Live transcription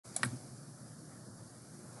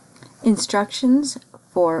Instructions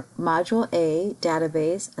for Module A,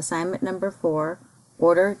 Database, Assignment Number 4,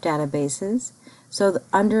 Order Databases. So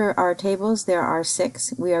under our tables there are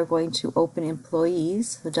 6. We are going to open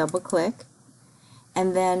Employees, so double click,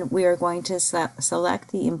 and then we are going to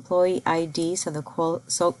select the Employee ID, so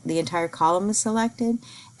the entire column is selected,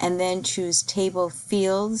 and then choose Table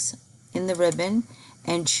Fields in the ribbon,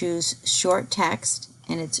 and choose Short Text,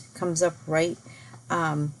 and it comes up right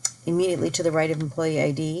immediately to the right of Employee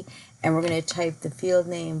ID. And we're going to type the field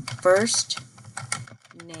name first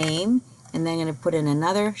name, and then I'm going to put in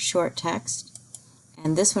another short text,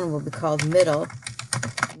 and this one will be called middle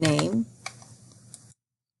name.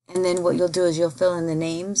 And then what you'll do is you'll fill in the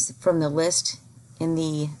names from the list in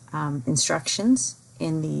the instructions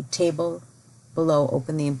in the table below.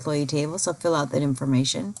 Open the employee table, so fill out that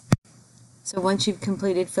information. So once you've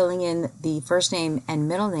completed filling in the first name and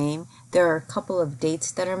middle name, there are a couple of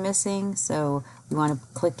dates that are missing, so we want to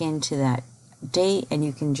click into that date, and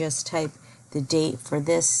you can just type the date for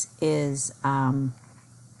this is,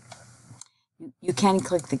 you can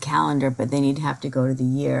click the calendar, but then you'd have to go to the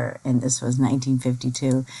year, and this was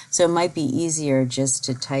 1952. So it might be easier just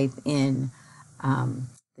to type in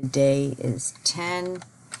the day is 10,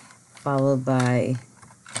 followed by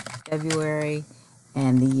February,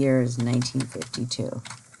 and the year is 1952.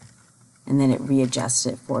 And then it readjusts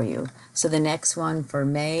it for you. So the next one for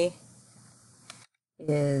May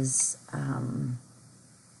is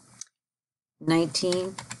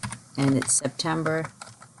 19, and it's September,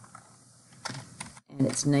 and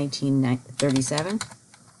it's 1937.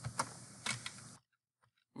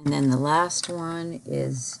 And then the last one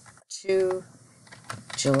is 2,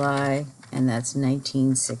 July, and that's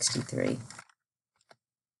 1963.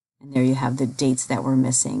 And there you have the dates that were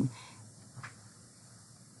missing.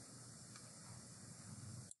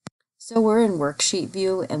 So we're in worksheet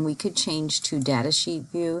view, and we could change to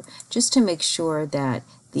datasheet view just to make sure that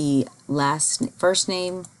the first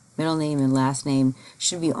name, middle name, and last name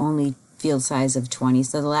should be only field size of 20.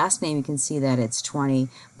 So the last name, you can see that it's 20,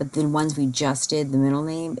 but the ones we just did, the middle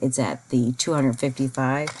name, it's at the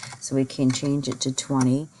 255, so we can change it to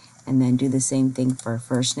 20, and then do the same thing for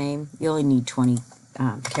first name. You only need 20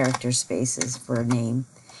 character spaces for a name.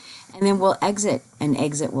 And then we'll exit, and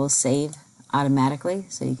exit will save automatically,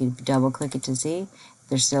 so you can double click it to see if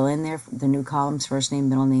they're still in there, the new columns, first name,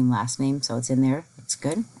 middle name, last name, so it's in there. It's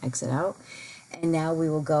good. Exit out. And now we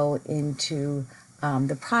will go into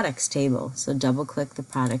the products table, so double click the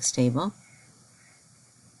products table.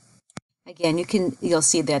 Again, you'll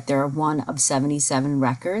see that there are 1 of 77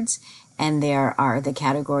 records, and there are the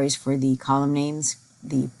categories for the column names,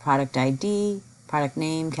 the product ID, product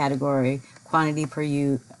name, category, quantity per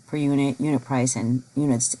unit, unit price, and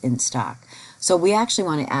units in stock. So we actually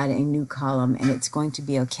want to add a new column, and it's going to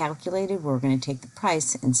be a calculated. We're going to take the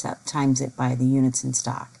price and times it by the units in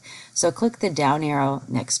stock. So click the down arrow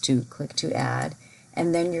next to click to add,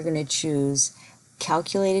 and then you're going to choose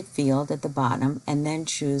calculated field at the bottom, and then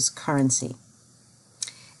choose currency.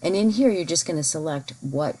 And in here you're just going to select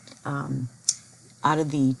what out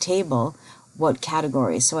of the table, what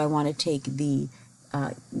category. So I want to take the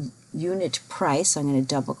unit price, so I'm going to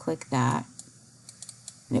double click that,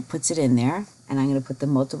 and it puts it in there, and I'm going to put the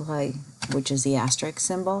multiply, which is the asterisk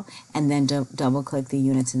symbol, and then double click the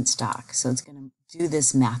units in stock. So it's going to do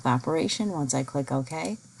this math operation once I click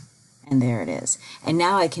OK, and there it is. And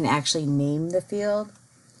now I can actually name the field,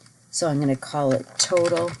 so I'm going to call it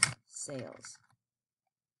total sales.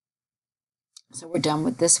 So we're done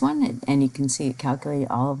with this one, and you can see it calculated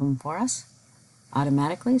all of them for us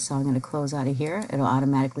automatically. So I'm going to close out of here. It'll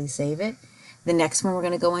automatically save it. The next one we're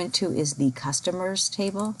going to go into is the customers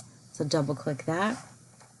table. So double click that.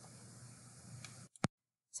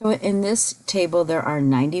 So in this table there are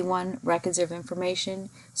 91 records of information.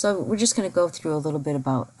 So we're just going to go through a little bit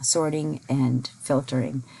about sorting and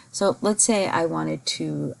filtering. So let's say I wanted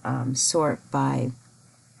to sort by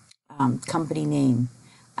company name.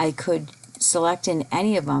 I could select in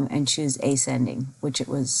any of them and choose ascending, which it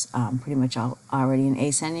was pretty much already in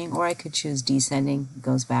ascending, or I could choose descending, it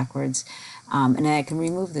goes backwards, and then I can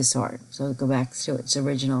remove the sort, so go back to its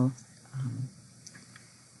original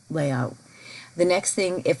layout. The next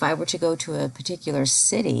thing, if I were to go to a particular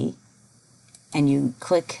city and you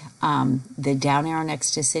click the down arrow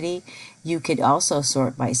next to city, you could also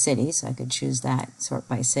sort by city, so I could choose that, sort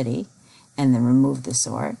by city, and then remove the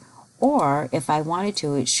sort. Or if I wanted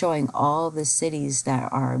to, it's showing all the cities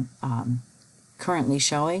that are currently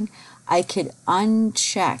showing. I could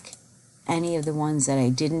uncheck any of the ones that I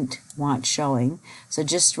didn't want showing. So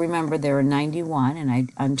just remember there were 91, and I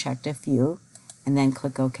unchecked a few, and then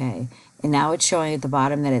click OK. And now it's showing at the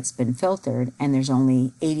bottom that it's been filtered, and there's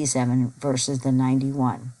only 87 versus the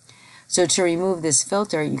 91. So to remove this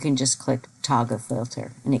filter, you can just click toggle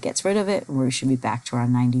filter, and it gets rid of it, and we should be back to our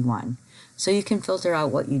 91. So you can filter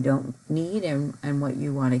out what you don't need and what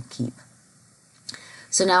you want to keep.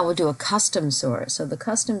 So now we'll do a custom sort. So the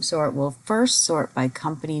custom sort will first sort by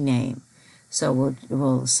company name. So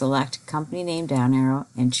we'll select company name down arrow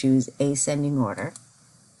and choose ascending order.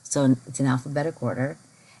 So it's in alphabetic order.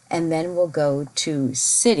 And then we'll go to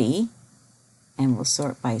city, and we'll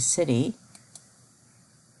sort by city.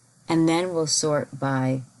 And then we'll sort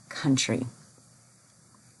by country.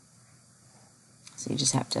 So you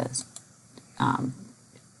just have to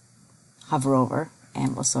hover over,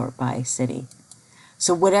 and we'll sort by city.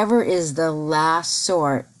 So whatever is the last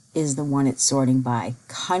sort is the one it's sorting by.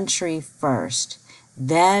 Country first,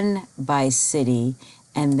 then by city,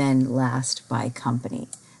 and then last by company.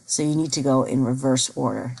 So you need to go in reverse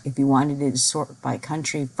order. If you wanted it to sort by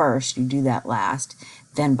country first, you do that last,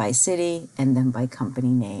 then by city, and then by company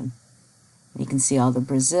name. You can see all the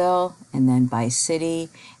Brazil, and then by city,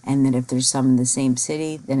 and then if there's some in the same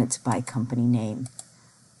city, then it's by company name.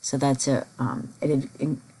 So that's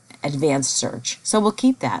an advanced search. So we'll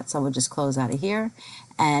keep that. So we'll just close out of here,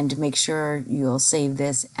 and make sure you'll save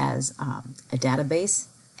this as a database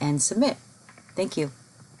and submit. Thank you.